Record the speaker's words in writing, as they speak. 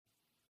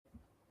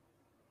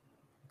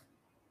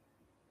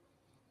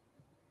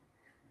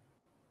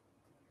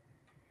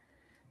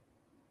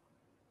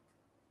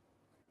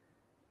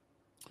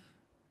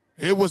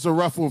It was a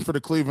rough one for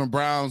the Cleveland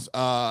Browns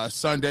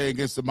Sunday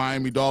against the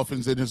Miami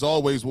Dolphins. And as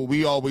always, what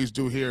we always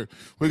do here,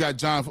 we got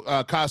John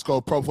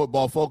Costco, Pro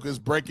Football Focus,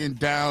 breaking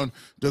down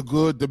the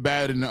good, the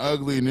bad, and the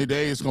ugly. And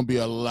today it's going to be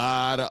a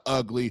lot of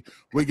ugly.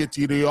 We get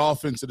to the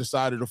offensive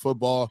side of the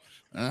football.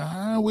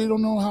 We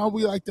don't know how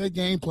we like that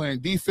game plan.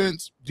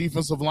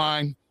 Defensive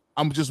line.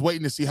 I'm just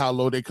waiting to see how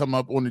low they come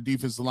up on the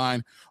defensive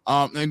line.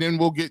 And then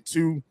we'll get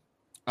to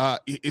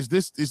is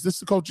this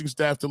the coaching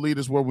staff to lead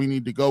us where we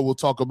need to go? We'll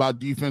talk about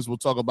defense. We'll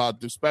talk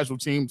about the special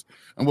teams,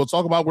 and we'll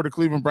talk about where the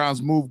Cleveland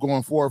Browns move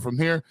going forward from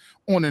here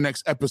on the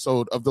next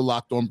episode of the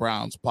Locked On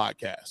Browns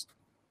podcast.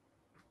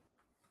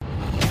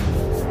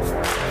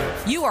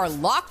 You are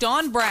Locked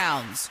On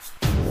Browns,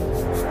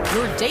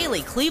 your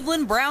daily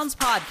Cleveland Browns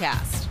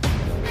podcast.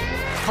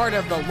 Part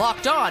of the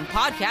Locked On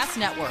Podcast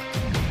Network.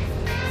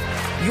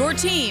 Your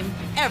team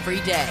every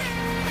day.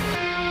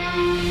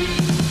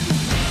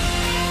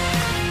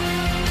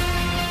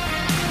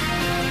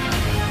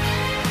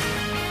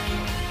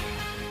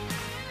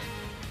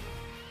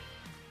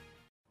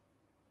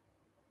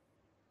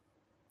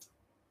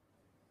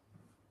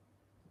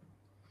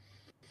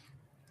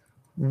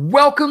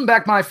 Welcome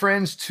back, my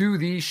friends, to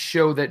the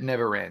show that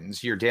never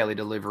ends, your daily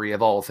delivery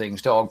of all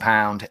things Dog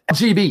Pound.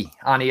 GB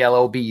on the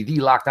LOB, the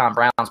Locked On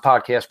Browns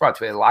podcast, brought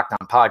to you by the Locked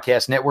On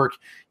Podcast Network,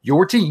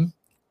 your team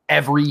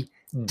every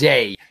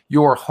day.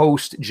 Your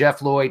host,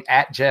 Jeff Lloyd,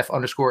 at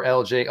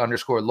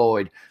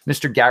Jeff_LJ_Lloyd,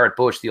 Mr. Garrett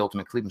Bush, the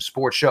Ultimate Cleveland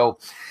Sports Show,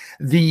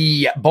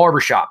 the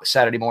Barbershop,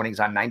 Saturday mornings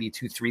on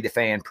 92.3 The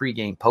Fan,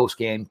 pregame,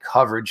 postgame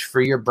coverage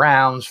for your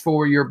Browns,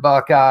 for your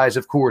Buckeyes,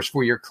 of course,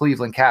 for your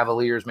Cleveland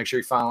Cavaliers. Make sure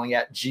you're following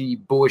at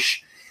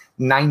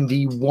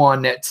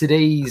GBush91.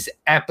 Today's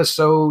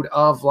episode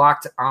of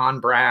Locked On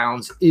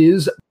Browns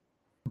is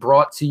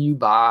brought to you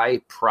by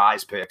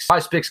Prize Picks.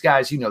 Prize Picks,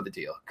 guys, you know the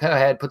deal. Go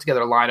ahead, put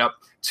together a lineup,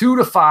 2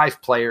 to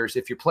 5 players.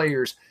 If your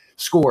players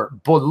score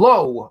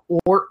below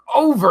or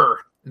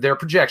over their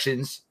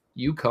projections,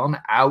 you come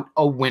out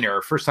a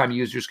winner. First-time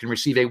users can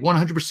receive a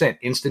 100%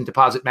 instant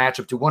deposit match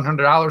up to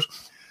 $100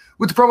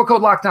 with the promo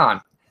code Locked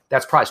On.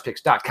 That's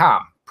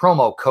prizepicks.com.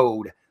 Promo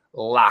code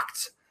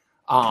Locked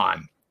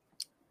On.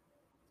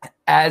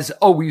 As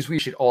always, we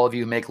should all of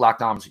you make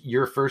Locked On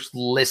your first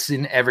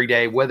listen every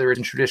day, whether it's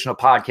in traditional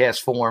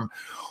podcast form,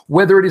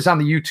 whether it is on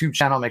the YouTube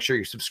channel. Make sure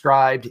you're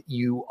subscribed.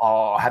 You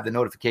all have the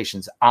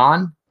notifications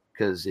on,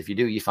 because if you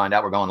do, you find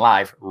out we're going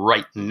live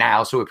right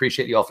now. So we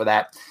appreciate you all for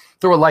that.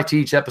 Throw a like to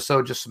each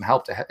episode, just some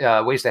help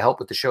to ways to help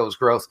with the show's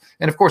growth.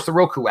 And of course, the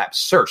Roku app.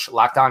 Search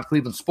Locked On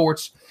Cleveland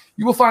Sports.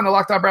 You will find the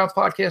Locked On Browns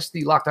podcast,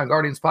 the Locked On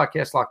Guardians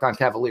podcast, Locked On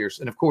Cavaliers,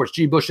 and of course,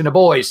 G. Bush and the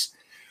boys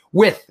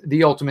with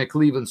the Ultimate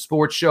Cleveland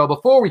Sports Show.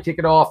 Before we kick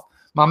it off,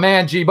 my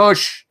man G.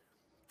 Bush,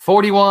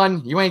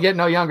 41. You ain't getting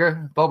no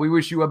younger, but we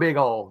wish you a big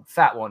old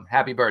fat one.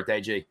 Happy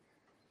birthday, G.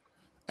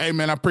 Hey,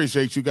 man, I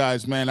appreciate you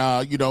guys, man.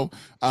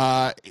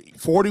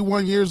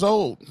 41 years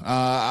old.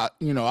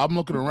 I'm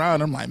looking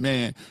around. I'm like,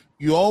 man,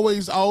 you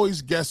always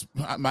guess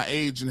my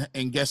age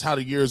and guess how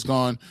the year's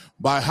gone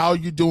by how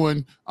you're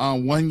doing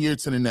 1 year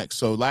to the next.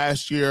 So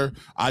last year,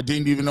 I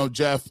didn't even know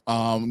Jeff.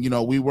 I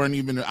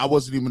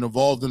wasn't even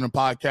involved in the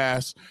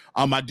podcast.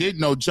 I did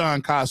know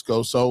John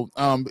Costco. So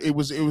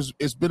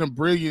it's been a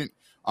brilliant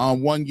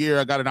 1 year.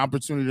 I got an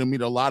opportunity to meet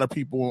a lot of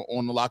people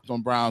on the Locked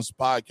On Browns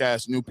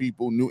podcast, new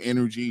people, new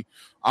energy.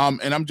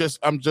 And I'm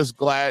just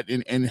glad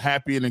and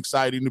happy and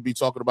excited to be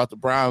talking about the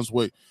Browns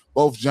with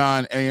both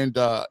John and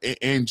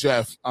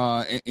Jeff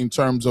in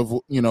terms of,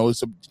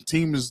 it's a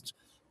team is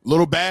a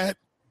little bad,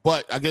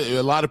 but I get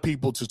a lot of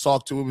people to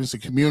talk to. It's a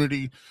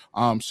community.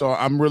 So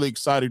I'm really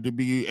excited to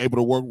be able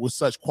to work with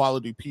such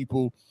quality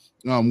people.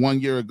 1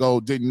 year ago,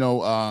 didn't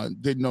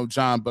know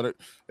John, but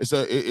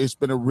it's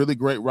been a really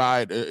great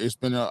ride. It's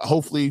been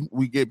hopefully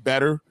we get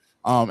better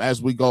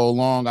as we go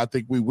along. I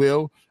think we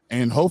will.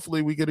 And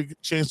hopefully we get a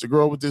chance to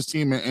grow with this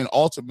team and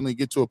ultimately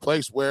get to a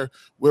place where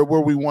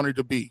we wanted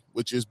to be,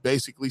 which is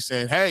basically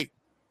saying, hey,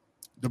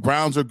 the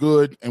Browns are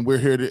good, and we're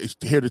here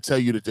to tell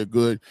you that they're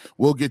good.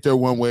 We'll get there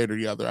one way or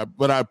the other.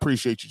 But I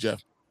appreciate you,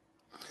 Jeff.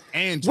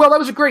 And well, that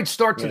was a great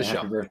start to the show.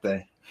 Happy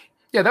birthday.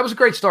 Yeah, that was a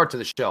great start to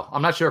the show.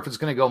 I'm not sure if it's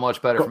going to go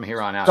much better from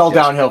here on out. It's all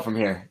downhill from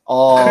here.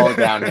 All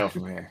downhill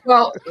from here.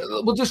 Well,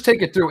 we'll just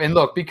take it through. And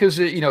look, because,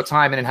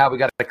 timing and how we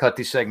got to cut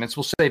these segments,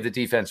 we'll save the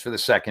defense for the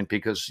second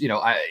because,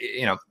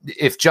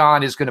 if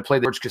John is going to play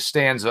the George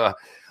Costanza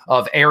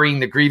of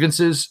airing the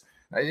grievances,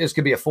 this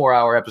could be a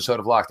 4-hour episode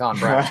of Locked On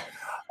Browns.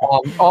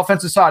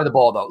 Offensive side of the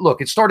ball, though.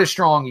 Look, it started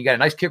strong. You got a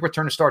nice kick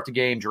return to start the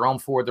game. Jerome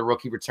Ford, the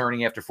rookie,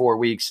 returning after 4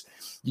 weeks.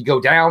 You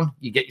go down.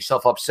 You get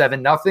yourself up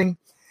 7-0.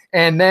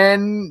 And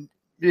then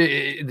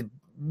the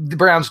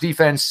Browns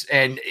defense,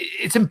 and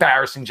it's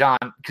embarrassing, John,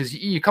 because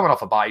you're coming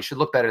off a bye. You should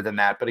look better than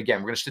that. But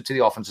again, we're going to stick to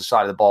the offensive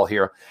side of the ball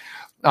here.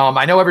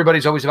 I know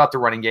everybody's always about the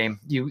running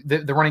game.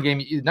 The running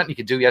game, nothing you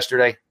could do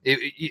yesterday.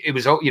 It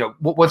was,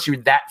 once you're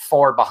that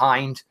far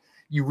behind,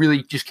 you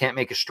really just can't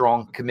make a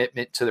strong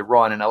commitment to the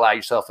run and allow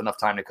yourself enough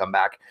time to come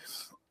back.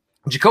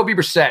 Jacoby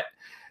Brissett,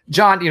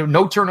 John,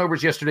 no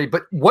turnovers yesterday,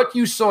 but what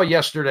you saw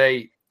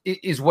yesterday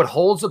is what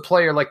holds a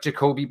player like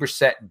Jacoby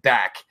Brissett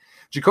back.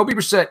 Jacoby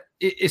Brissett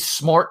is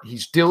smart.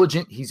 He's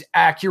diligent. He's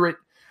accurate,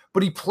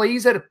 but he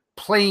plays at a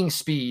playing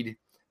speed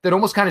that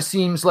almost kind of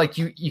seems like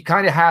you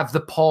kind of have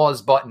the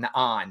pause button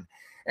on.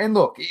 And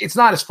look, it's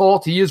not his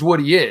fault. He is what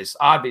he is,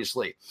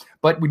 obviously.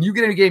 But when you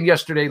get in a game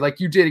yesterday, like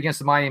you did against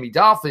the Miami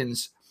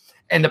Dolphins,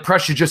 and the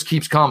pressure just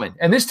keeps coming,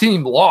 and this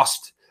team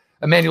lost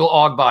Emmanuel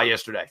Ogbah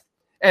yesterday,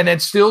 and then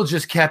still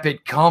just kept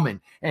it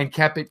coming and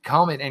kept it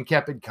coming and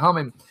kept it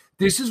coming.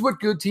 This is what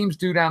good teams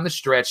do down the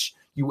stretch.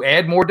 You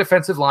add more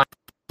defensive line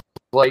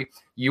play,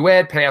 you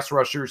add pass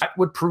rushers. That's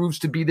what proves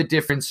to be the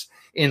difference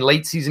in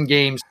late season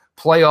games,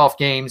 playoff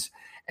games.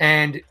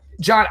 And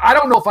John, I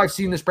don't know if I've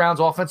seen this Browns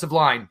offensive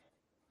line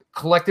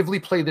collectively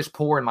play this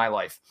poor in my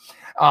life.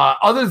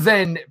 Other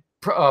than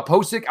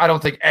Posick, I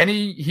don't think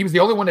he was the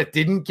only one that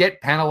didn't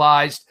get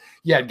penalized.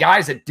 You had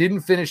guys that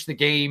didn't finish the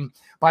game.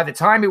 By the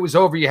time it was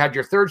over, you had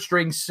your third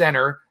string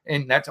center,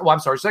 and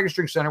second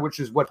string center, which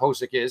is what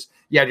Posick is.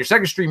 You had your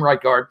second string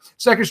right guard,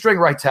 second string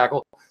right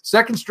tackle,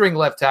 second string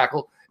left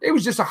tackle. It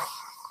was just a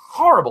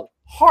horrible,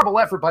 horrible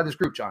effort by this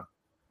group, John.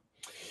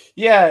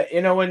 Yeah,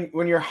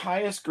 when your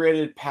highest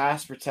graded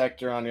pass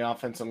protector on the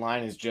offensive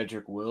line is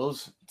Jedrick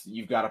Wills,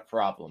 you've got a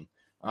problem.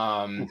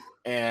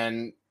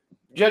 And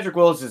Jedrick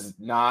Wills is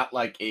not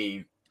like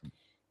a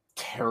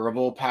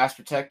terrible pass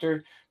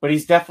protector, but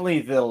he's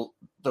definitely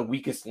the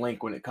weakest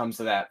link when it comes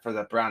to that for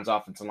the Browns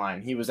offensive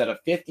line. He was at a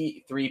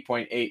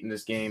 53.8 in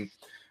this game.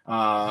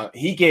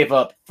 He gave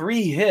up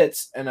 3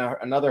 hits and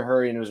another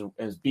hurry, and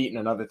was beaten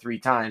another 3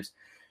 times.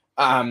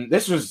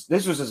 This was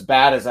as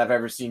bad as I've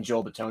ever seen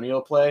Joel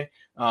Bitonio play.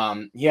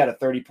 He had a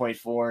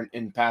 30.4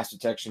 in pass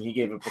protection. He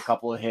gave up a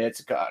couple of hits,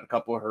 a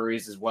couple of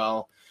hurries as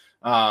well.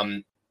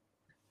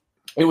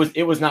 It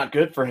was not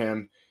good for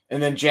him.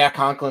 And then Jack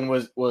Conklin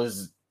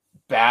was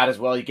bad as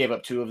well. He gave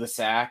up 2 of the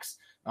sacks.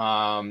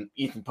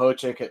 Ethan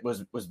Pocic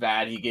was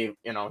bad. He gave,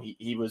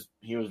 he was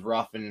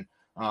rough and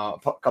a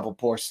couple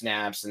poor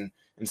snaps and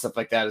stuff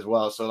like that as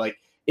well. So like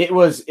it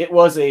was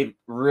a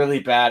really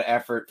bad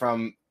effort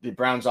from the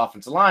Browns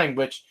offensive line,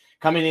 which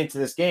coming into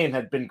this game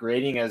had been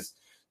grading as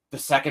the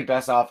second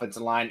best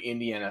offensive line in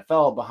the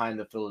NFL behind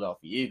the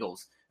Philadelphia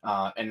Eagles.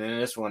 And then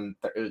this one,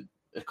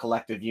 a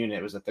collective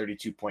unit, was a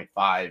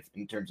 32.5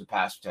 in terms of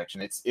pass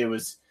protection.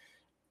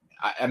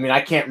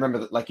 I can't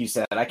remember, like you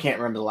said, I can't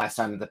remember the last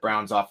time that the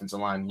Browns offensive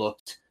line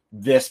looked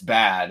this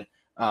bad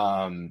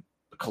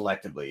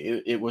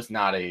collectively. It was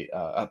not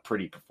a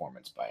pretty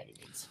performance by any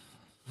means.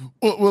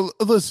 Well,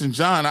 listen,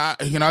 John,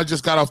 I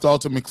just got off the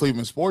Ultimate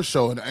Cleveland Sports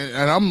Show, and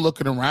I'm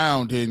looking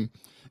around, and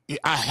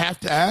I have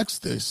to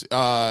ask this.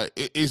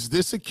 Is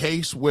this a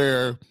case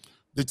where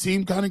the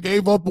team kind of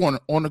gave up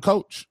on the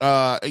coach?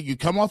 You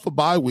come off a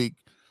bye week,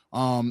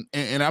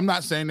 and I'm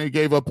not saying they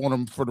gave up on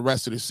him for the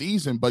rest of the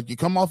season, but you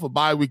come off a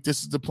bye week,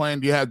 this is the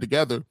plan you have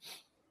together.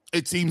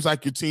 It seems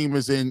like your team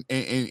is in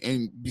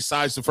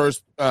besides the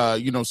first,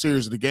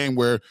 series of the game,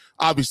 where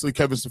obviously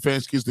Kevin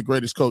Stefanski is the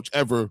greatest coach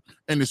ever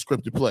in the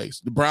scripted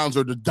plays. The Browns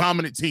are the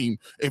dominant team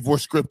if we're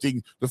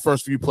scripting the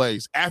first few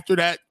plays. After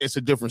that, it's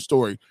a different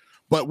story.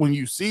 But when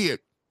you see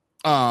it,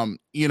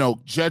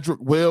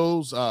 Jedrick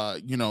Wills,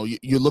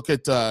 you look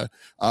at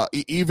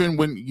even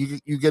when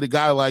you get a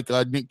guy like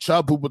Nick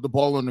Chubb who put the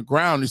ball on the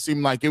ground, it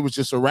seemed like it was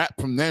just a wrap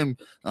from them.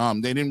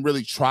 They didn't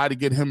really try to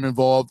get him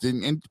involved,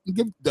 and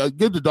give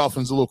the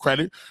Dolphins a little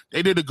credit.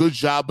 They did a good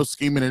job of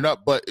scheming it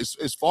up. But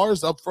as far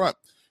as up front,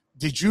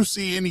 did you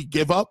see any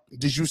give up?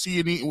 Did you see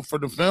any for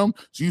the film?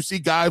 Do you see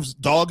guys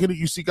dogging it?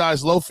 You see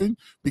guys loafing?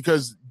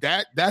 Because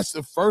that's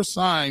the first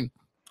sign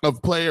of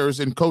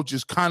players and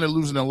coaches kind of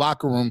losing the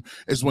locker room,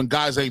 is when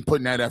guys ain't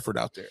putting that effort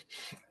out there.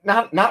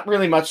 Not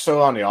really much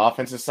so on the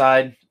offensive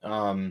side.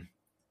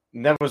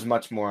 There was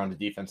much more on the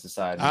defensive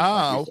side.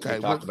 Okay.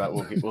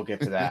 We'll get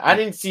to that. I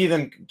didn't see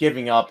them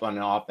giving up on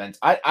the offense.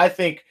 I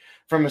think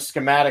from a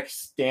schematic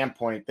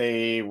standpoint,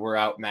 they were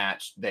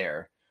outmatched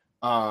there.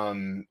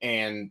 And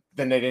then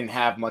they didn't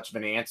have much of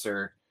an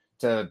answer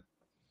to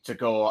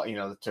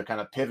go, to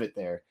kind of pivot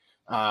there.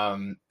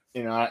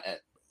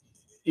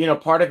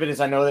 Part of it is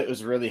I know that it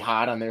was really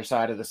hot on their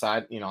side of the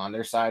side, on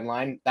their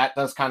sideline. That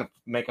does kind of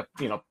make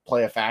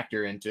play a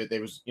factor into it.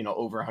 There was,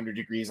 over 100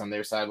 degrees on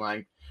their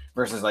sideline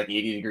versus like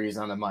 80 degrees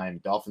on the Miami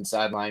Dolphins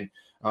sideline.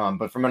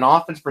 But from an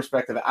offense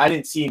perspective, I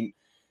didn't see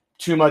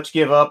too much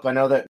give up. I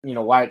know that,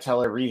 Wyatt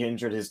Teller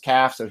re-injured his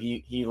calf, so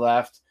he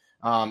left.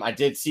 I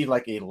did see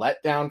like a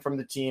letdown from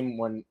the team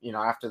when,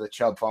 after the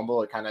Chubb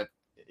fumble, it kind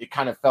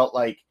of felt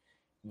like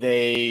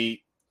I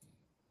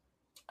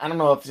don't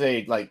know if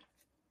they like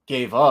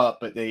gave up,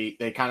 but they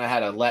kind of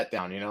had a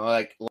letdown,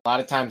 like a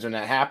lot of times when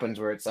that happens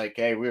where it's like,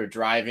 hey, we were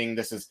driving,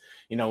 this is,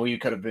 you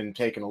could have been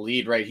taking a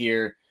lead right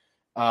here.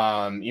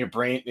 Your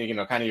brain,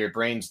 kind of your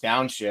brain's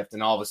downshift,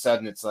 and all of a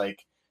sudden it's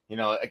like,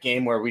 a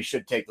game where we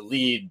should take the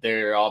lead,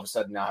 they're all of a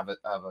sudden now have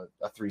a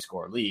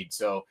 3-score lead.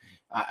 So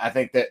I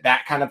think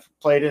that kind of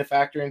played a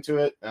factor into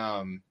it.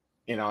 And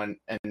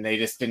they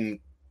just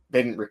didn't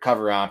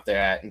recover after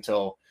that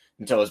until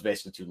it was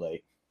basically too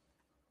late.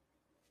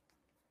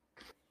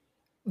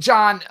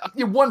 John,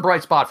 one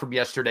bright spot from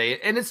yesterday,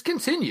 and it's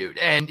continued.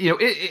 And,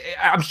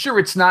 I'm sure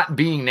it's not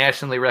being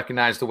nationally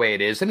recognized the way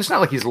it is. And it's not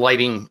like he's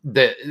lighting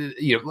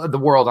the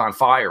world on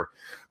fire.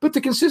 But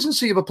the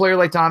consistency of a player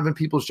like Donovan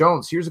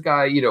Peoples-Jones, here's a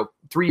guy,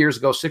 3 years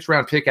ago,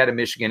 6th-round pick out of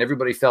Michigan.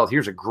 Everybody felt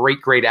here's a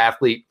great, great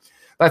athlete.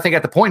 But I think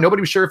at the point, nobody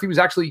was sure if he was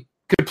actually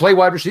could play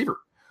wide receiver.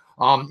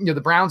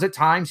 The Browns at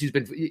times, he's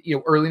been,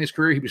 early in his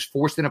career, he was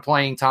forced into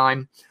playing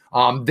time,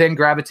 then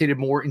gravitated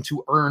more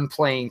into earned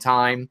playing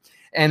time.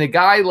 And a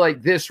guy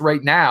like this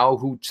right now,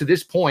 who to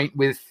this point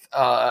with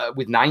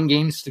 8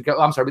 games to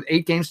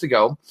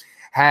go,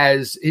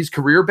 has his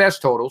career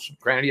best totals.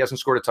 Granted, he hasn't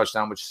scored a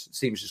touchdown, which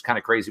seems just kind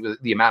of crazy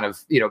with the amount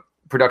of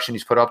production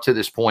he's put up to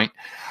this point.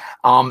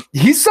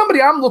 He's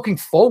somebody I'm looking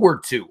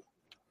forward to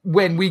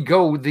when we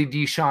go the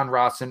Deshaun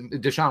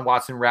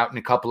Watson route in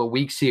a couple of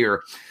weeks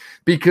here,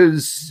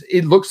 because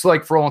it looks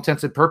like for all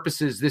intents and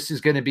purposes, this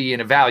is going to be an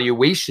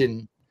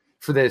evaluation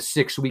for the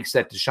 6 weeks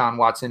that Deshaun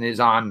Watson is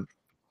on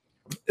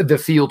the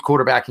field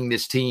quarterbacking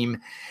this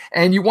team.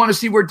 And you want to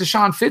see where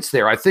Deshaun fits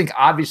there. I think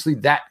obviously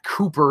that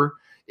Cooper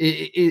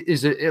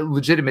is a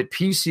legitimate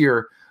piece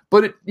here,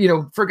 but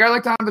for a guy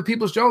like Donovan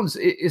Peoples-Jones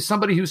is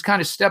somebody who's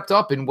kind of stepped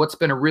up in what's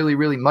been a really,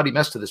 really muddy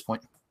mess to this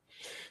point.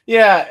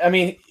 Yeah. I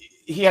mean,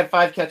 he had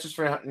 5 catches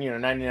for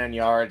 99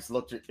 yards.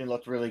 It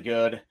looked really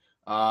good.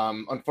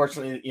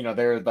 Unfortunately,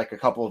 there are like a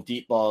couple of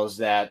deep balls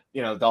that,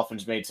 the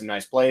Dolphins made some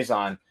nice plays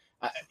on.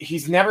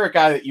 He's never a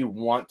guy that you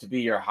want to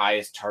be your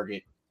highest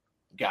target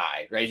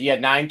guy, right? He had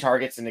 9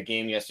 targets in the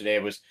game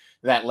yesterday.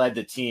 That led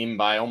the team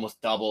by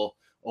almost double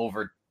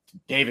over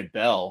David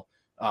Bell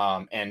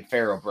and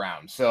Pharaoh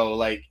Brown. So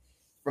like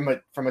from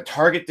a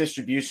target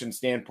distribution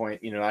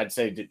standpoint, I'd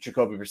say that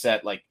Jacoby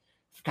Brissett like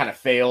kind of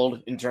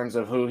failed in terms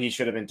of who he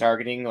should have been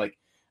targeting. Like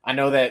I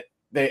know that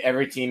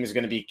every team is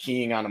going to be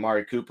keying on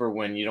Amari Cooper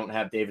when you don't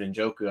have David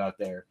Njoku out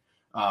there.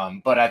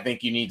 But I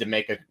think you need to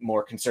make a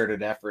more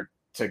concerted effort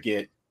to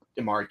get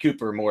Amari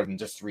Cooper more than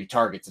just 3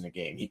 targets in a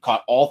game. He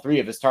caught all 3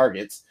 of his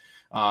targets.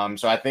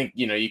 So I think,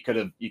 you could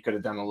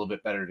have done a little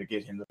bit better to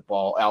get him the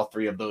ball. All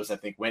 3 of those, I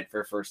think, went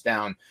for a first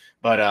down.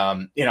 But,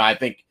 I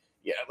think,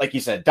 like you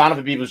said,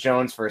 Donovan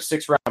Peoples-Jones for a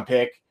 6th-round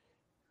pick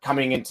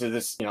coming into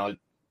this,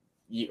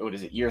 what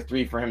is it, year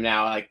 3 for him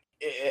now? Like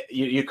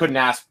you couldn't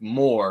ask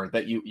more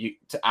that you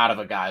out of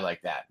a guy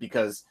like that,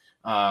 because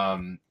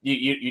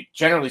you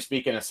generally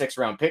speaking, a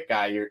 6th-round pick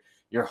guy,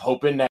 you're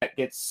hoping that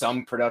gets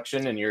some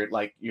production, and you're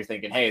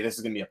thinking, hey, this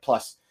is going to be a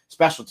plus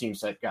special teams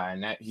type guy,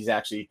 and that he's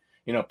actually,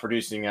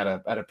 producing at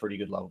a pretty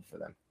good level for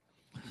them.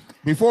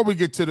 Before we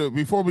get to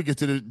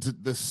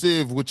the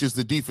sieve, which is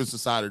the defensive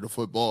side of the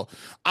football,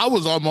 I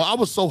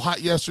was so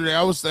hot yesterday.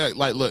 I was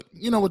like, look,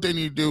 you know what they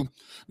need to do?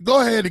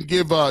 Go ahead and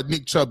give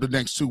Nick Chubb the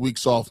next 2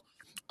 weeks off.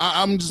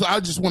 I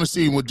just want to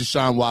see him with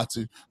Deshaun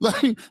Watson.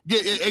 Like,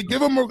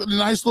 give him a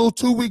nice little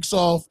 2 weeks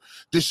off.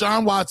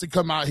 Deshaun Watson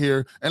come out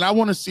here, and I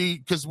want to see,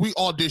 because we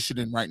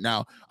auditioning right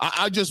now.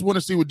 I just want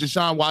to see what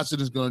Deshaun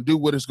Watson is going to do,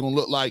 what it's going to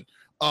look like.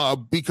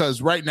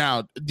 Because right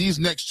now, these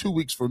next 2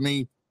 weeks for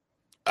me,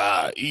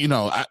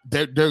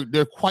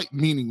 they're quite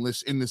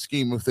meaningless in the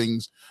scheme of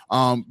things.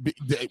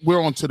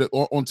 We're onto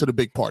the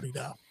big party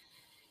now.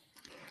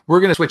 We're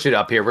going to switch it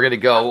up here. We're going to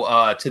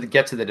go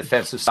get to the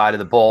defensive side of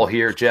the ball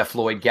here. Jeff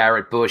Lloyd,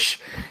 Garrett Bush,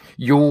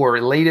 your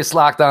latest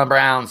Locked On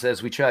Browns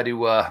as we try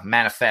to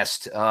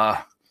manifest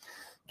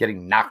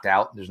getting knocked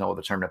out. There's no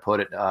other term to put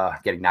it.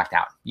 Getting knocked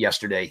out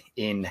yesterday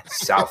in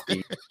South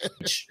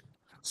Beach.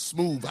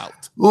 Smooth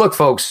out. Look,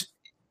 folks,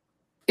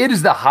 it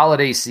is the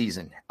holiday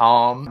season.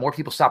 More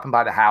people stopping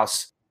by the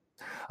house.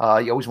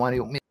 You always want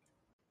to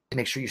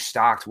make sure you're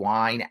stocked.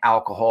 Wine,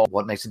 alcohol.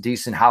 What makes a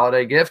decent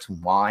holiday gift?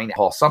 Wine,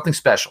 alcohol, something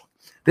special.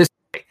 This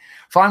day,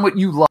 find what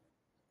you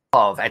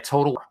love at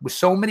Total. With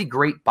so many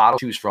great bottles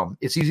to choose from,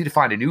 it's easy to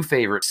find a new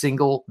favorite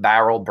single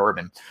barrel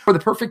bourbon for the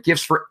perfect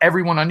gifts for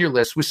everyone on your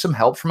list, with some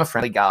help from a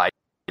friendly guide.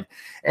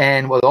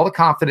 And with all the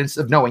confidence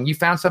of knowing you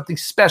found something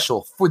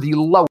special for the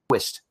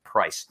lowest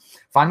price.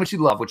 Find what you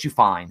love, what you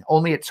find.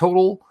 Only at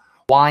Total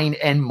Wine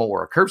and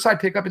More.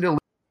 Curbside pickup and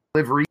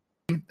delivery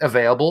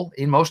available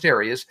in most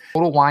areas.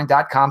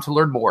 TotalWine.com to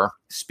learn more.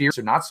 Spirits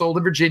are not sold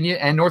in Virginia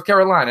and North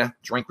Carolina.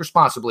 Drink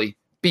responsibly.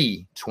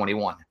 Be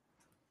 21.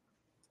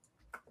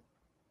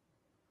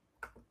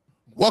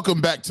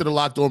 Welcome back to the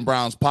Locked On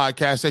Browns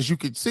podcast. As you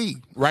can see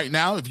right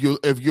now, if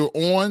you're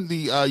on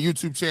the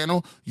YouTube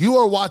channel, you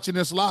are watching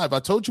this live. I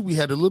told you we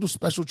had a little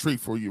special treat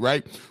for you,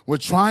 right? We're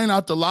trying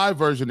out the live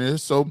version of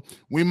this, so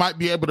we might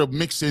be able to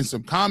mix in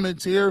some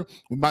comments here.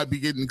 We might be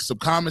getting some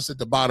comments at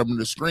the bottom of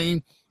the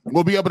screen.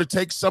 We'll be able to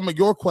take some of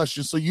your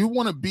questions. So you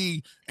want to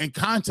be in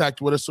contact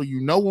with us so you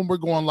know when we're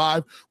going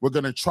live. We're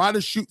going to try to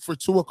shoot for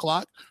 2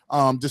 o'clock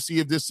to see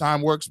if this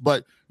time works.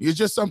 But it's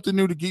just something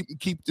new to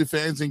keep the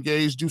fans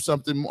engaged, do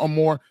something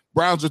more.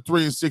 Browns are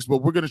 3-6,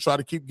 but we're going to try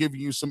to keep giving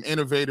you some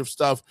innovative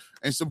stuff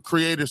and some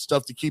creative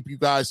stuff to keep you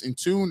guys in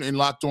tune and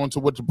locked on to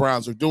what the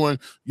Browns are doing,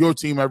 your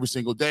team every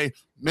single day.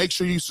 Make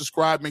sure you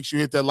subscribe. Make sure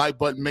you hit that like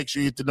button. Make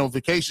sure you hit the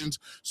notifications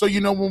so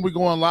you know when we're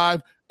going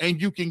live. And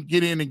you can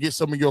get in and get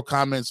some of your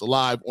comments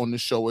live on the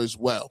show as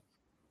well.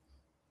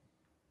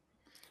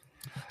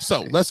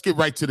 So let's get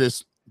right to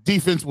this.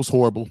 Defense was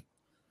horrible.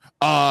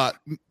 A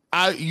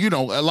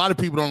lot of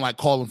people don't like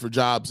calling for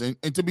jobs, and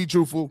to be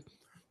truthful,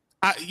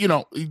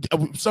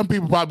 some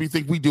people probably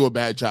think we do a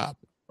bad job,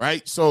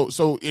 right? So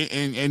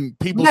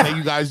people say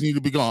you guys need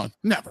to be gone.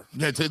 Never.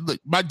 Look,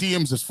 my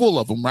DMs is full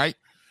of them, right?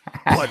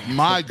 But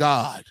my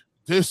God,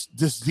 this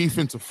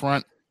defensive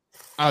front.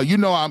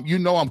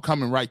 I'm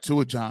coming right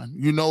to it, John.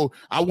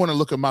 I want to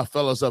look at my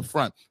fellas up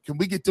front. Can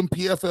we get them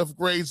PFF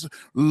grades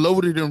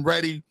loaded and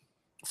ready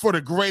for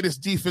the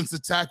greatest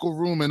defensive tackle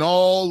room in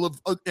all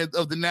of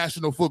the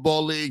National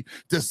Football League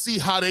to see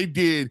how they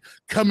did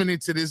coming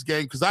into this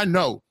game? Because I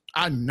know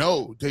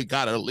they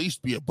got to at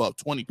least be above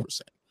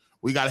 20%.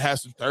 We got to have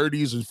some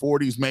 30s and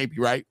 40s maybe,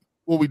 right?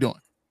 What are we doing?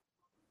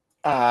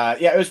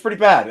 Yeah, it was pretty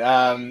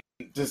bad.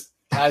 Just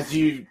as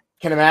you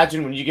can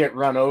imagine, when you get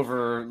run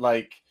over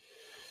like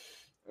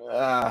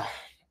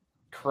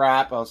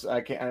crap.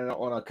 I don't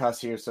want to cuss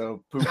here,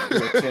 so poop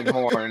to a tin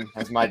horn,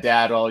 as my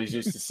dad always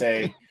used to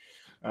say.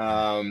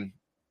 When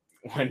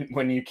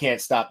you can't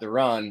stop the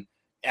run,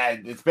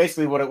 and it's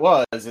basically what it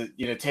was.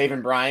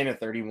 Taven Bryan at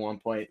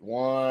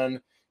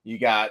 31.1. You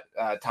got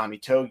Tommy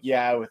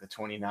Togiai with a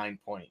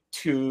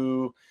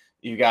 29.2.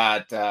 You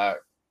got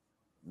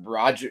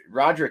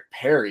Roderick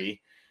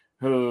Perry,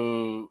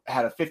 who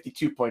had a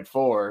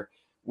 52.4,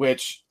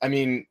 which, I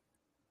mean,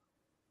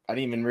 I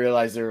didn't even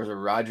realize there was a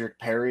Roderick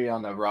Perry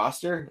on the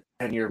roster.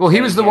 And he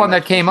was the one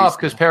that came up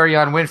because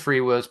Perrion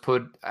Winfrey was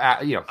put,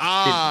 yes.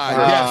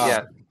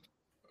 Yeah.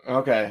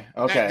 Okay.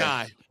 That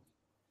guy.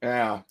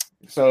 Yeah.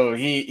 So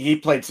he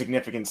played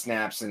significant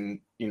snaps and,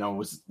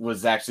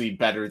 was actually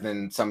better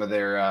than some of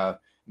their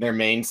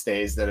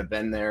mainstays that have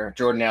been there.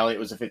 Jordan Elliott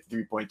was a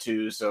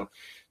 53.2. So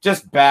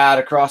just bad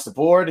across the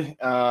board.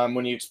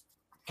 When you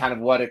kind of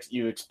what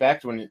you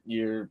expect when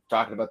you're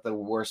talking about the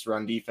worst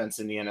run defense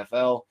in the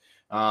NFL.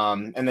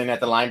 And then at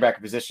the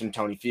linebacker position,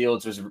 Tony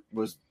Fields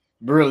was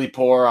really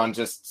poor on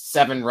just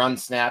 7 run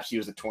snaps. He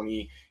was a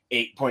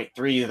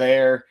 28.3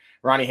 there.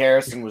 Ronnie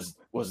Harrison was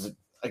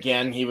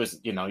again, he was,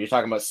 you're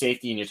talking about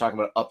safety and you're talking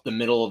about up the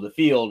middle of the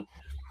field.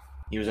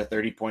 He was a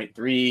 30.3.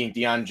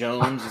 Deion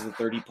Jones is a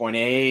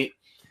 30.8.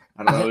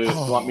 I don't know if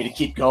you want me to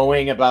keep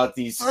going about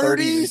these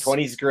 30s and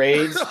 20s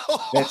grades.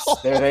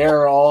 They're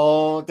there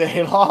all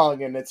day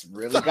long, and it's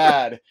really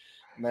bad.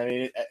 I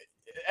mean,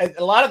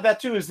 a lot of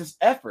that, too, is this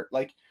effort.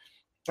 Like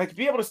to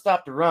be able to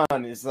stop the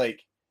run is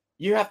like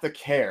you have to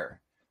care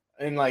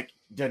and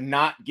to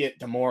not get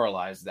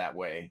demoralized that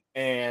way.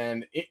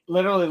 And it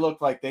literally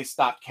looked like they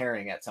stopped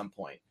caring at some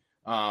point.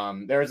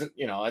 There isn't,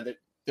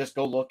 just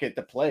go look at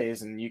the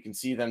plays and you can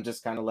see them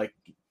just kind of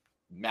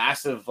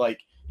massive,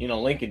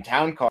 Lincoln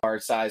Town Car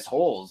size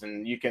holes,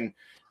 and you can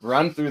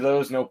run through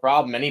those no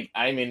problem.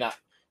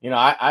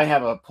 I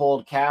have a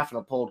pulled calf and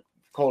a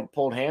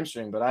pulled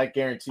hamstring, but I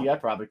guarantee I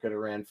probably could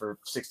have ran for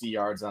 60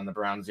 yards on the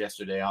Browns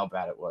yesterday, how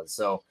bad it was.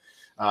 So,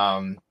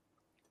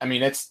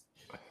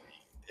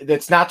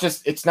 it's not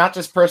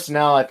just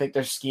personnel. I think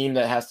there's scheme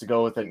that has to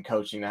go with it and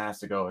coaching that has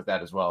to go with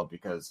that as well,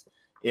 because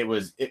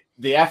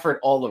the effort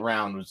all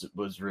around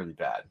was really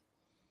bad.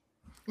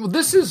 Well,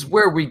 this is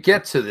where we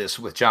get to this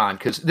with John,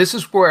 because this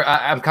is where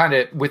I'm kind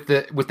of with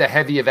the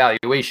heavy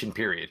evaluation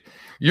period.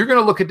 You're going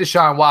to look at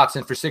Deshaun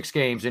Watson for 6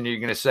 games and you're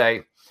going to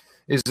say,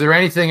 is there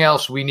anything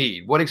else we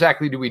need? What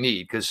exactly do we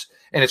need?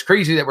 And it's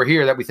crazy that we're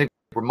here, that we think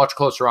we're much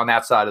closer on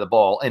that side of the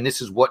ball. And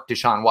this is what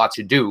Deshaun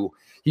Watson should do.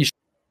 He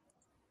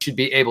should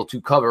be able to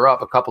cover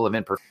up a couple of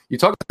imperfections. You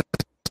talk about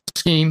the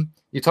scheme,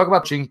 you talk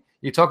about coaching,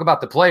 you talk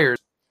about the players.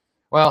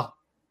 Well,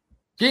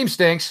 game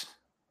stinks.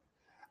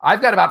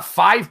 I've got about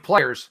 5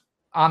 players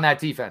on that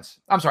defense.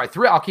 I'm sorry,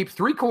 3. I'll keep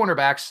 3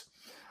 cornerbacks.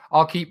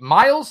 I'll keep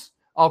Miles.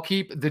 I'll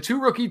keep the 2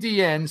 rookie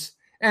DNs,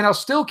 and I'll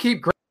still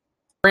keep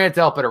Grant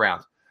Delpit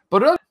around.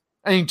 But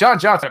John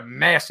Johnson, a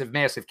massive,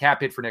 massive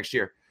cap hit for next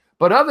year.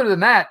 But other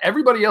than that,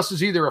 everybody else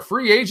is either a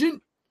free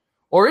agent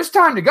or it's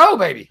time to go,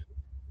 baby.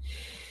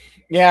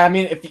 Yeah, I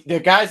mean, if the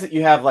guys that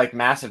you have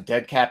massive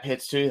dead cap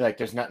hits to,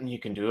 there's nothing you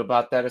can do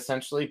about that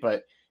essentially.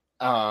 But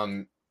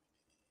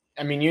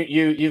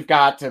you've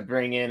got to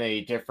bring in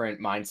a different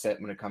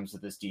mindset when it comes to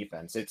this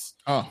defense. It's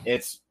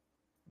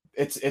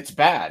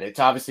bad. It's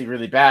obviously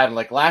really bad.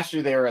 And last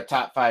year they were a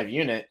top 5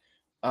 unit.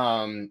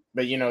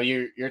 But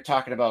you're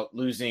talking about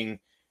losing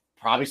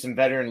probably some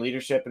veteran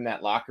leadership in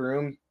that locker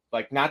room,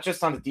 not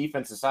just on the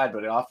defensive side,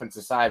 but the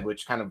offensive side,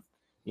 which kind of,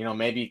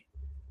 maybe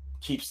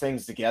keeps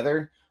things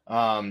together.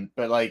 But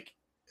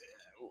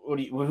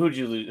who'd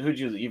you lose?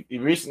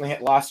 You recently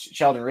lost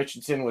Sheldon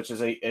Richardson, which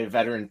is a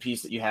veteran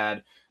piece that you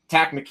had.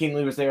 Tack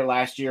McKinley was there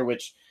last year,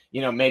 which,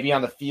 maybe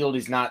on the field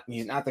he's not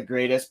the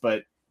greatest,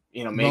 but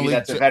maybe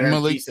that's a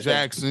veteran piece.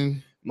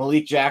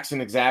 Malik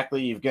Jackson,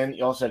 exactly.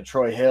 You also had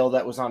Troy Hill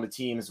that was on the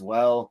team as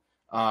well.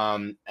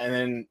 And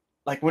then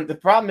when the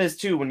problem is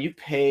too, when you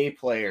pay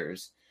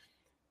players,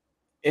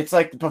 it's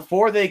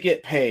before they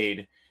get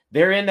paid,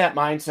 they're in that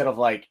mindset of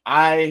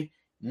I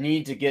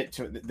need to get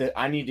to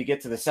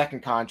the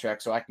second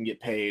contract so I can get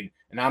paid,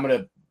 and I'm going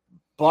to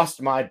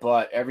bust my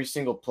butt every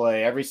single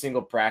play, every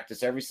single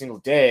practice, every single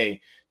day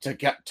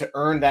to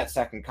earn that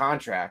second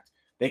contract.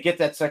 They get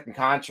that second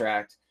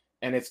contract,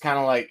 and it's kind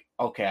of like,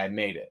 okay, I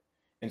made it.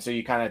 And so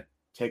you kind of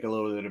take a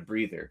little bit of a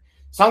breather.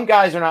 Some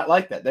guys are not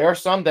like that. There are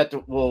some that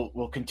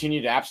will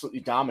continue to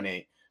absolutely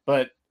dominate.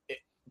 But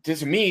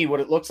to me, what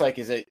it looks like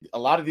is that a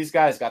lot of these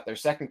guys got their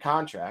second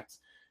contracts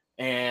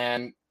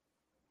and,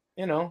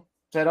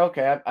 said,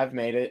 okay, I've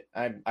made it.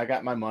 I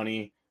got my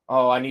money.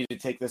 Oh, I need to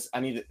take this.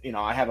 I need to,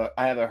 I have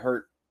a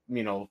hurt,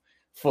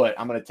 foot.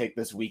 I'm going to take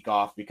this week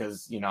off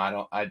because,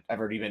 I've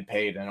already been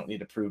paid. I don't need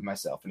to prove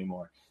myself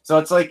anymore. So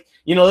it's like,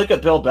 look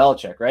at Bill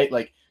Belichick, right?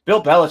 Like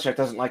Bill Belichick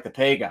doesn't like to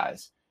pay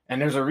guys.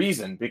 And there's a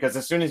reason, because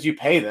as soon as you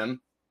pay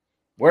them,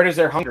 where does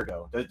their hunger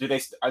go?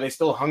 Are they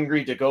still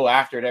hungry to go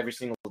after it every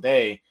single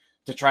day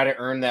to try to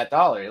earn that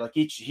dollar? Like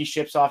he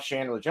ships off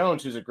Chandler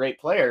Jones, who's a great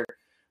player,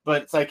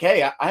 but it's like,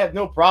 hey, I have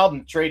no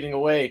problem trading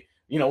away,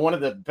 one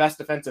of the best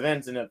defensive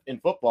ends in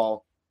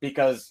football,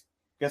 because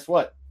guess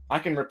what? I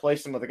can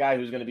replace him with a guy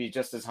who's going to be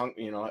just as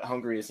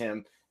hungry as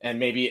him, and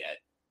maybe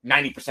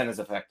 90% as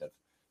effective.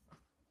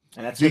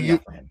 And that's good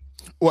enough for him.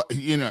 Well,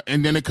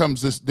 and then it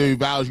comes the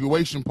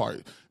evaluation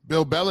part.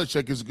 Bill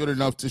Belichick is good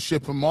enough to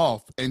ship him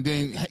off and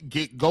then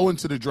go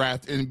into the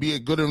draft and be a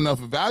good enough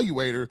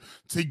evaluator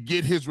to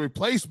get his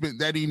replacement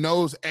that he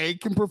knows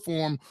can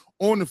perform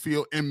on the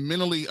field and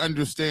mentally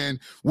understand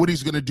what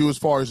he's going to do as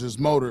far as his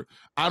motor.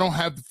 I don't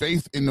have the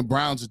faith in the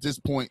Browns at this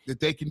point that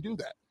they can do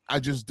that. I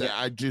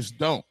just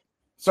don't.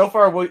 So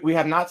far, we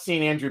have not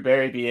seen Andrew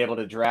Berry be able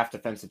to draft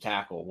defensive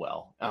tackle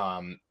well.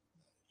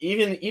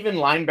 Even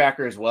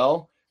linebacker as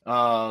well.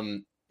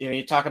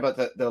 You talk about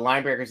the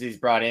linebackers he's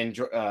brought in,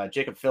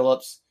 Jacob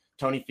Phillips,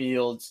 Tony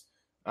Fields,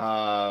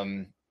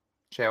 even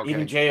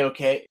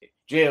JOK.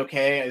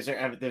 Is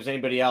there, if there's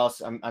anybody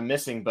else I'm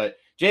missing, but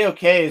JOK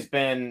has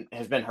been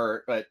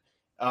hurt, but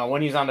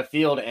when he's on the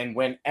field and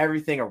when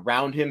everything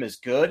around him is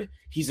good,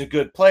 he's a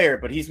good player,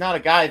 but he's not a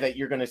guy that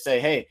you're going to say,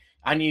 hey,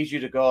 I need you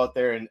to go out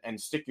there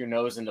and stick your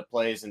nose into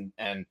plays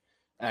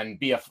and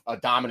be a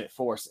dominant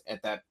force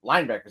at that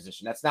linebacker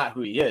position. That's not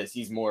who he is.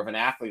 He's more of an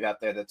athlete out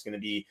there that's going to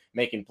be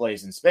making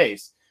plays in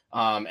space.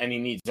 And he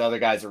needs other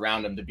guys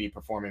around him to be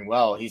performing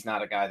well. He's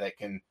not a guy that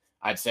can,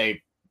 I'd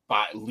say,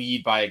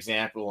 lead by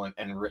example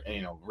and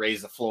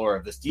raise the floor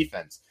of this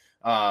defense.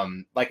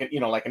 Like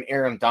an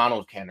Aaron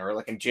Donald can, or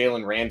like a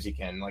Jalen Ramsey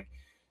can, like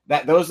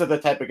that. Those are the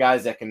type of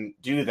guys that can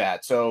do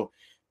that. So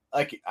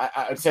like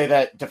I would say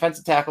that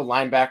defensive tackle,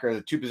 linebacker are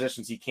the two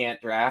positions he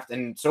can't draft.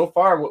 And so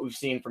far what we've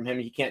seen from him,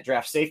 he can't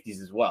draft safeties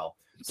as well.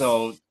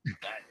 So,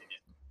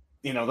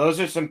 those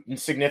are some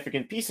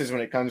significant pieces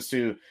when it comes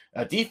to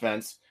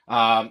defense.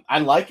 I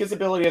like his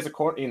ability as a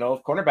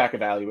cornerback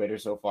evaluator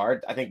so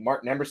far. I think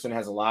Martin Emerson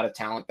has a lot of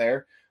talent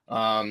there.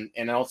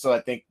 And also I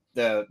think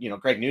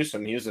Greg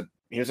Newsome, he's a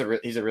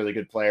really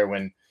good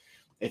player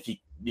if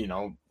he,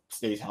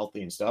 stays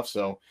healthy and stuff.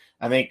 So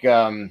I think,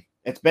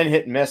 it's been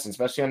hit and miss,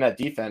 especially on that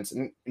defense.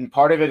 And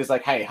part of it is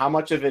like, hey, how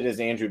much of it is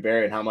Andrew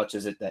Berry and how much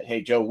is it that,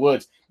 hey, Joe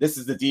Woods, this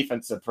is the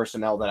defensive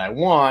personnel that I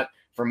want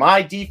for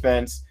my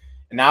defense.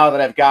 And now that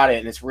I've got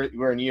it, and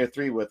we're in year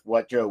 3 with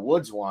what Joe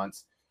Woods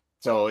wants.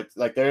 So it's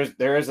like there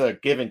is a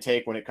give and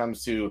take when it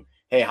comes to,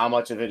 hey, how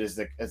much of it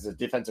is as a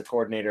defensive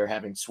coordinator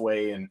having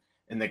sway and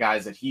the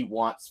guys that he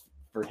wants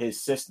for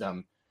his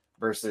system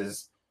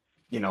versus,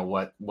 as a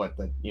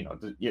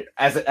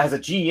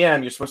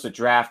GM, you're supposed to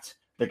draft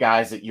the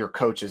guys that your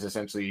coaches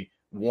essentially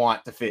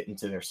want to fit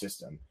into their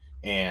system.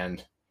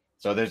 And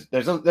so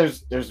there's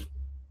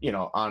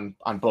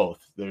on both,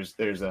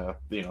 there's a,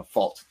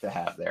 fault to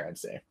have there, I'd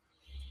say.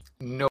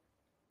 No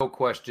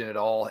question at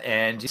all.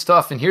 And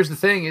stuff. And here's the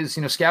thing is,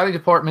 scouting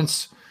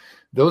departments,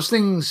 those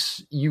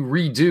things you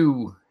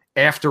redo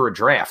after a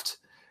draft.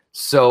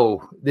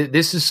 So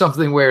this is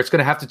something where it's going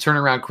to have to turn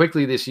around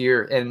quickly this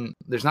year. And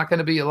there's not going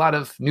to be a lot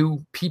of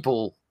new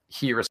people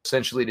here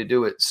essentially to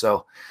do it.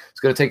 So it's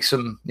going to take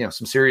some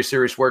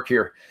serious work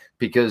here,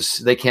 because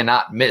they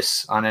cannot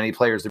miss on any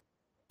players they're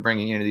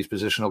bringing into these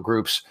positional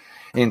groups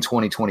in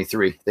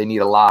 2023. They need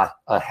a lot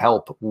of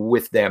help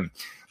with them.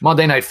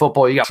 Monday Night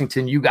Football, you got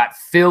Washington, you got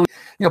Philly,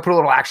 put a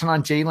little action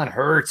on Jalen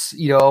Hurts,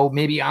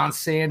 maybe on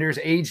Sanders,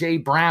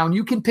 AJ Brown.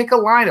 You can pick a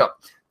lineup,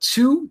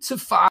 2 to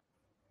 5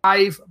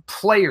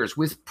 players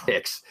with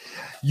picks.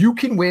 You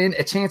can win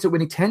a chance at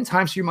winning 10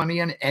 times your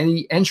money on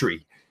any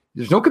entry.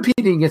 There's no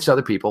competing against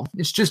other people.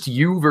 It's just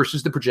you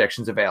versus the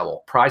projections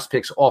available. Prize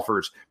Picks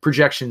offers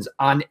projections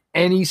on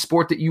any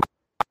sport that you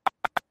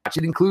watch.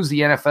 It includes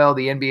the NFL,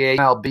 the NBA,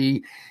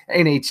 MLB,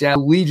 NHL,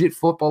 collegiate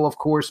football, of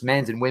course,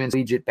 men's and women's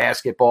collegiate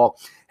basketball.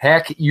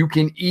 Heck, you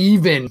can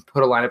even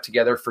put a lineup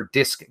together for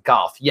disc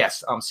golf.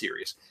 Yes, I'm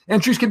serious.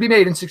 Entries can be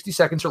made in 60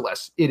 seconds or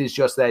less. It is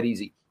just that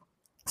easy.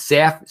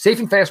 Safe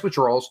and fast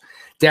withdrawals.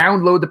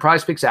 Download the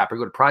Prize Picks app or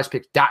go to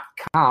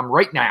prizepicks.com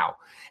right now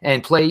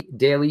and play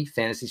daily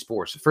fantasy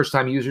sports.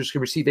 First-time users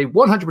can receive a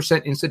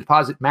 100% instant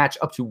deposit match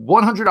up to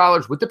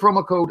 $100 with the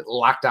promo code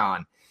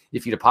LOCKEDON.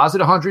 If you deposit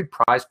 100,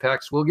 Prize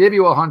Picks will give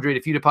you 100.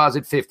 If you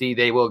deposit 50,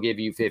 they will give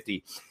you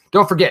 50.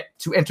 Don't forget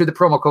to enter the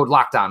promo code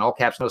LOCKEDON, all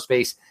caps, no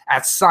space,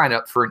 at sign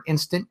up for an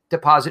instant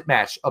deposit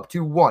match up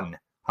to $100.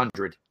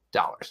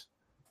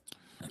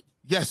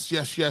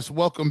 Yes.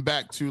 Welcome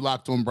back to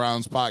Locked On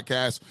Browns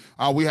podcast.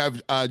 We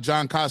have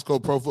John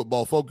Costco, Pro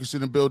Football Focus,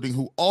 in the building,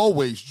 who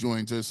always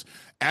joins us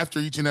after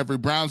each and every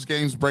Browns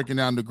games, breaking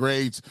down the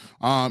grades.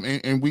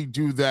 And we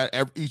do that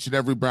each and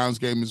every Browns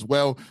game as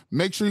well.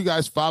 Make sure you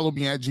guys follow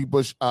me at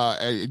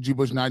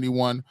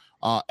GBush91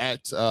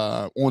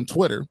 on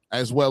Twitter,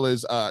 as well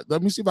as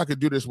let me see if I can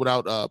do this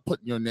without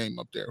putting your name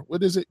up there.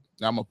 What is it?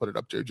 I'm gonna put it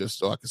up there just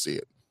so I can see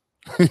it.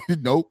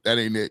 Nope, that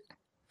ain't it.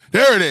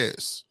 There it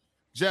is.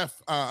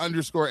 Jeff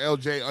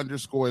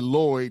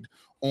 _LJ_Lloyd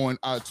on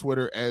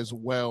Twitter as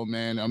well,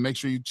 man. Make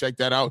sure you check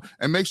that out,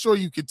 and make sure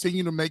you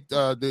continue to make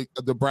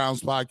the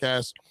Browns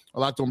podcast,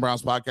 Locked On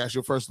Browns podcast,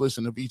 your first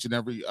listen of each and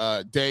every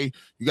day.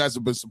 You guys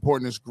have been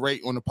supporting us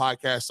great on the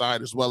podcast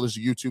side as well as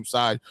the YouTube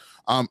side.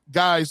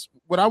 Guys,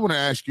 what I want to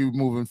ask you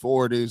moving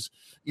forward is,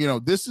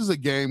 this is a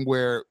game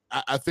where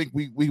I think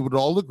we would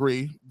all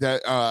agree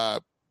that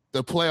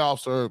the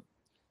playoffs are.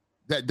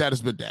 That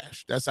has been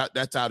dashed. That's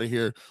out of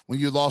here. When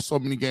you lost so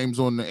many games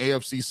on the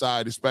AFC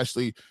side,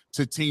 especially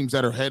to teams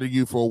that are ahead of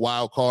you for a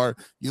wild card,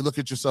 you look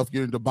at yourself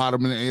getting to the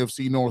bottom of the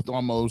AFC North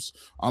almost.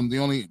 The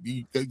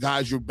only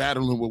guys you're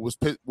battling with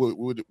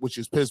which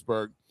is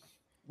Pittsburgh.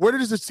 Where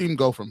does this team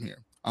go from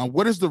here?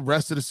 What does the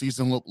rest of the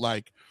season look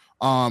like?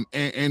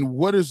 And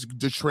what is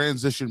the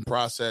transition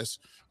process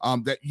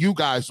that you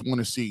guys want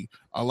to see?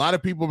 A lot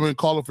of people have been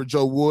calling for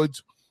Joe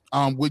Woods.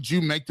 Would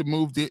you make the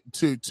move to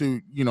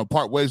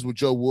part ways with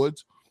Joe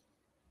Woods?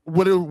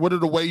 What are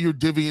the way you're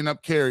divvying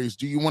up carries?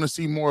 Do you want to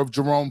see more of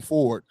Jerome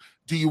Ford?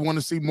 Do you want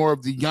to see more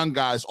of the young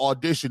guys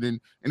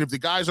auditioning? And if the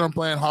guys aren't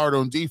playing hard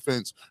on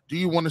defense, do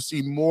you want to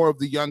see more of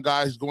the young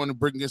guys going to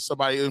bring in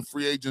somebody in,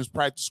 free agents,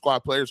 practice squad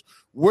players?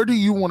 Where do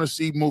you want to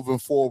see moving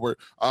forward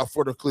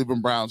for the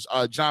Cleveland Browns?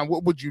 John,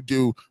 what would you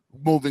do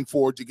moving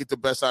forward to get the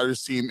best out of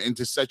this team and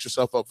to set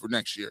yourself up for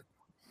next year?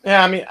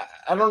 Yeah, I mean,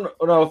 I don't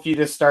know if you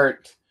just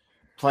start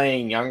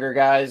playing younger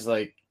guys.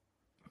 Like,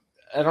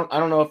 I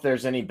don't know if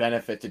there's any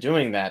benefit to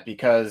doing that,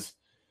 because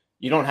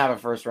you don't have a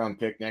first round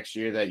pick next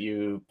year that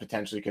you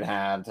potentially could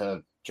have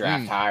to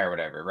draft high or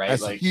whatever, right?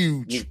 That's like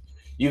huge.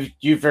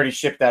 You've already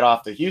shipped that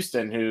off to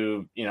Houston,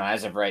 who,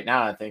 as of right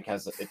now, I think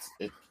it's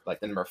like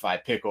the number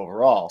 5 pick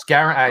overall. It's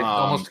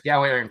almost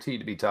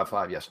guaranteed to be top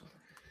 5. Yes.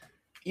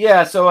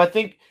 Yeah. So I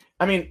think in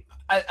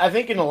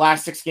the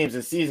last 6 games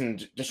of the season,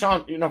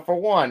 Deshaun, for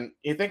one,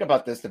 you think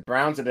about this, the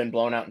Browns have been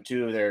blown out in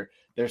 2 of their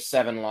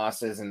 7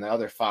 losses, and the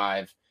other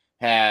 5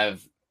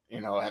 have,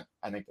 I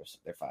think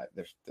they're 5.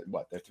 They're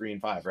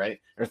 3-5, right?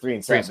 Or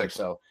 3-6.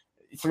 So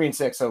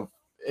 3-6. So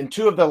in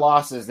 2 of the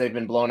losses, they've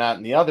been blown out,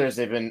 and the others,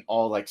 they've been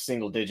all like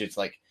single digits,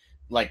 like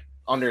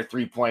under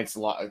 3 points,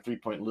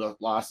 3-point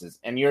losses.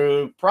 And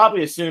you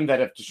probably assume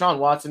that if Deshaun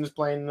Watson is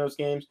playing in those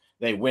games,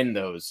 they win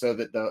those, so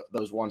that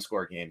those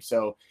 1-score games.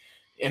 So,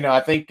 I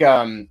think,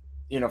 from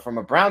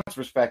a Browns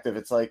perspective,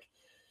 it's like,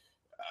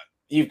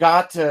 you've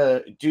got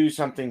to do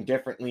something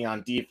differently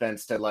on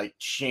defense to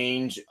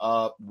change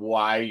up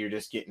why you're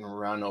just getting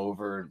run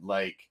over,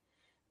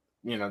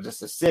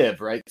 just a sieve,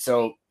 right?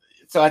 So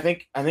I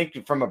think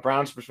from a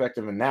Browns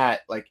perspective in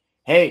that,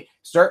 hey,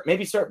 start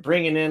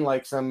bringing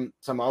in some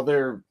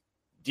other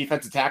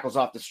defensive tackles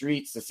off the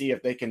streets to see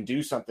if they can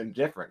do something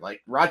different.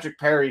 Like Roderick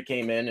Perry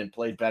came in and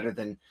played better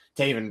than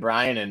Taven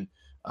Bryan and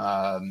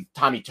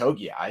Tommy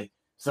Togiai.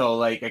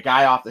 So a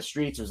guy off the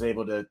streets was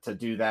able to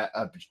do that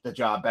the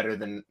job better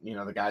than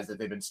the guys that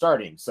they've been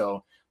starting.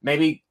 So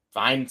maybe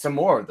find some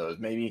more of those.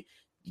 Maybe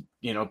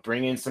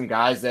bring in some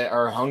guys that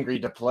are hungry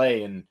to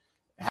play and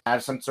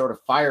have some sort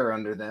of fire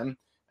under them,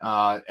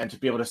 and to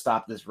be able to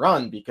stop this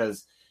run,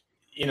 because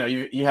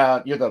you're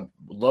the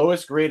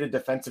lowest graded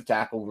defensive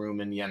tackle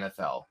room in the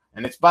NFL,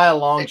 and it's by a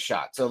long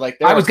shot. So I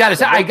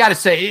gotta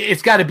say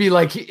it's got to be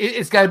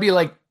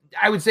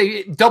I would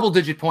say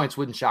double-digit points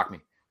wouldn't shock me.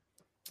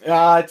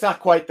 It's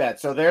not quite that.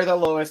 So they're the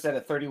lowest at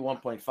a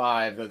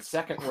 31.5. The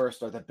second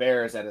worst are the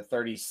Bears at a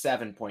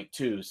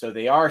 37.2. So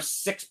they are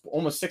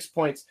almost 6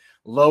 points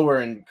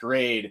lower in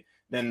grade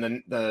than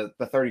the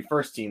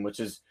 31st team, which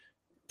is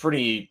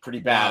pretty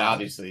bad,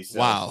 obviously.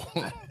 So, wow.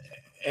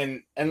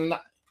 And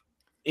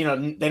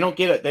they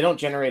don't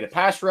generate a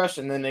pass rush,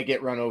 and then they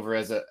get run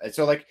over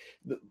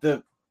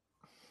the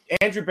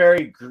Andrew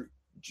Berry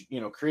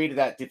created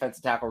that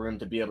defensive tackle room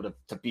to be able to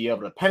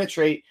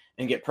penetrate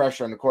and get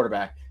pressure on the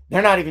quarterback.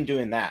 They're not even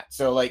doing that.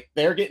 So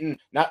they're getting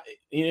not,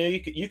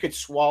 you could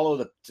swallow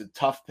the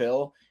tough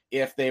pill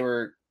if they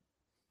were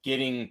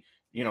getting,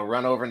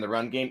 run over in the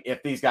run game.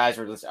 If these guys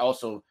were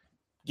also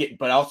getting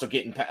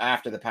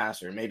after the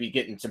passer, maybe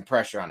getting some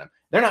pressure on him.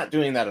 They're not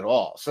doing that at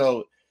all.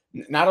 So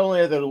not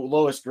only are they the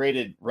lowest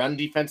graded run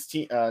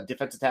defensive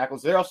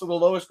tackles, they're also the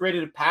lowest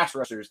graded pass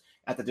rushers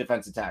at the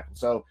defensive tackle.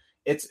 So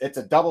it's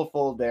a double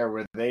fold there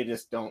where they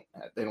don't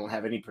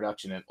have any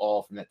production at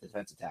all from that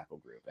defensive tackle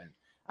group. And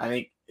I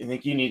think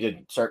you need to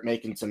start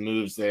making some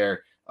moves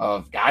there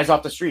of guys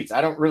off the streets.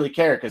 I don't really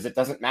care because it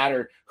doesn't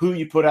matter who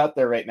you put out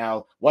there right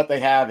now. What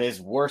they have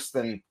is worse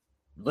than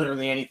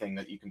literally anything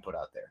that you can put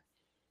out there.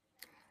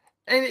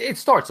 And it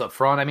starts up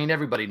front. I mean,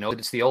 everybody knows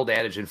it's the old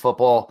adage in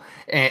football,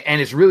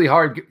 and it's really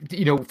hard,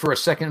 for a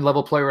second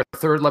level player, a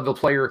third level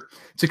player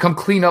to come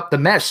clean up the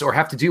mess or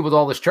have to deal with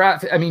all this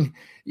traffic. I mean,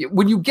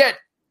 when you get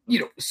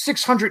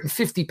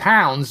 650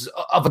 pounds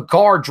of a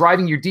guard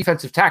driving your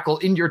defensive tackle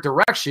in your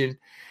direction,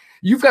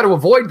 you've got to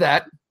avoid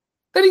that.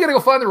 Then you got to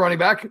go find the running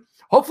back.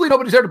 Hopefully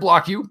nobody's there to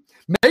block you.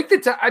 Make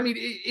the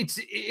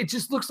it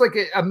just looks like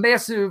a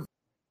massive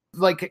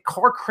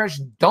car crash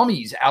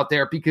dummies out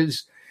there,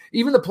 because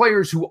even the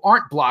players who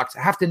aren't blocked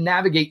have to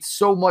navigate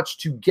so much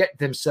to get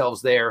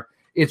themselves there.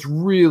 It's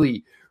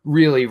really,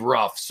 really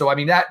rough. So, I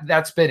mean,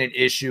 that's been an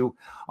issue.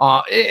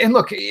 And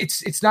look,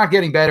 it's not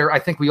getting better. I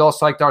think we all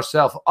psyched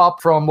ourselves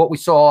up from what we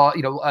saw,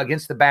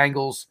 against the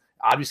Bengals.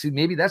 Obviously,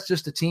 maybe that's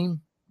just a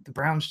team the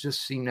Browns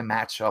just seem to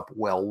match up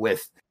well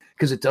with,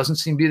 because it doesn't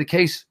seem to be the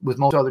case with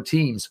most other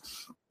teams.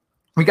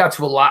 We got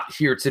to a lot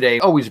here today.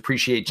 Always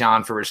appreciate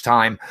John for his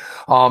time.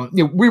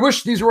 We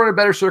wish these were under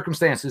better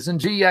circumstances.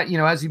 And G,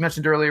 as you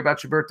mentioned earlier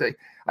about your birthday,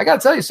 I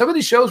got to tell you, some of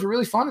these shows were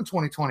really fun in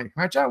 2020.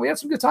 Right, John? We had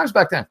some good times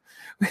back then.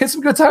 We had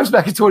some good times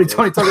back in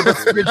 2020 talking about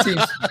some good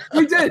teams.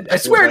 We did. I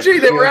swear, G,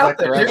 they were out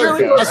there. They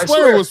really were. I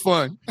swear it was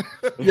fun.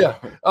 Yeah.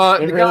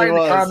 The guy in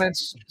the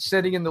comments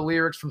sending in the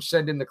lyrics from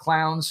Send in the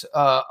Clowns.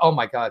 Oh,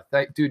 my God.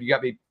 Dude, you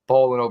got me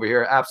bowling over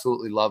here.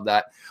 Absolutely love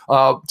that.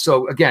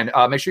 So again,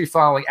 make sure you're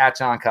following at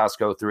John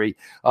Costco 3,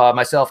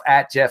 myself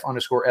at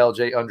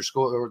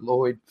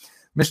Jeff_LJ_Lloyd,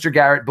 Mr.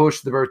 Garrett Bush,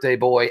 the birthday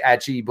boy,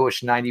 at G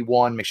Bush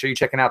 91. Make sure you're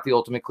checking out the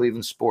Ultimate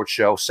Cleveland Sports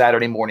Show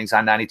Saturday mornings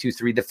on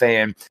 92.3 The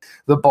Fan,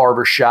 the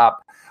Barber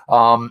Shop.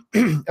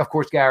 Of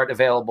course, Garrett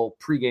available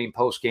pregame,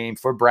 postgame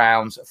for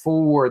Browns,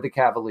 for the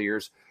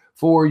Cavaliers,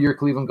 for your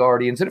Cleveland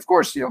Guardians. And of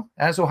course,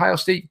 as Ohio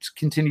State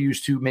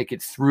continues to make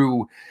it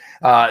through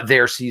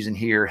their season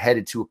here,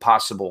 headed to a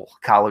possible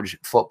college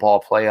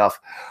football playoff.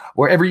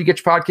 Wherever you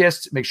get your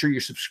podcasts, make sure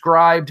you're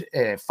subscribed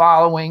and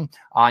following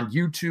on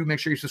YouTube. Make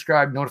sure you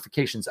subscribe,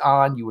 notifications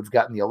on. You would have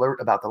gotten the alert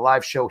about the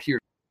live show here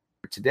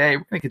today.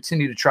 We're going to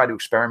continue to try to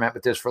experiment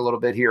with this for a little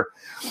bit here.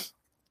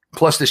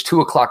 Plus, this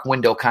 2:00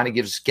 window kind of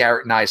gives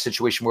Garrett and I a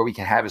situation where we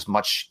can have as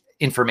much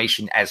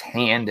information as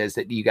hand as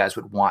that you guys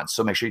would want.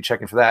 So make sure you're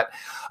checking for that.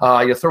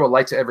 You'll throw a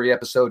like to every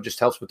episode. Just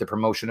helps with the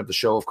promotion of the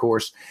show, of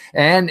course.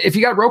 And if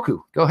you got Roku,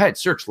 go ahead,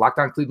 search Locked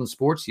On Cleveland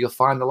Sports. You'll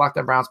find the Locked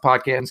On Browns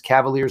podcast,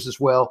 Cavaliers as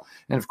well.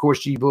 And of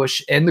course, G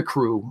Bush and the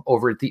crew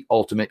over at the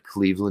Ultimate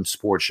Cleveland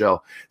Sports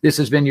Show. This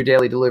has been your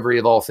daily delivery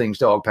of all things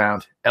Dog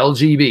Pound.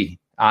 LGB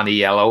on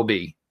the LOB.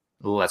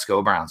 Let's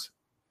go Browns.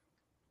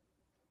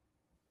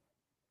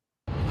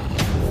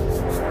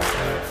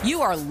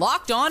 You are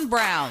Locked On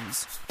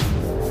Browns,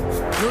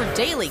 your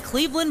daily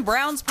Cleveland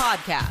Browns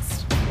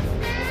podcast.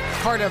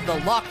 Part of the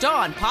Locked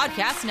On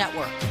Podcast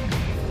Network.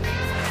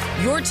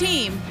 Your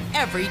team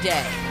every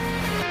day.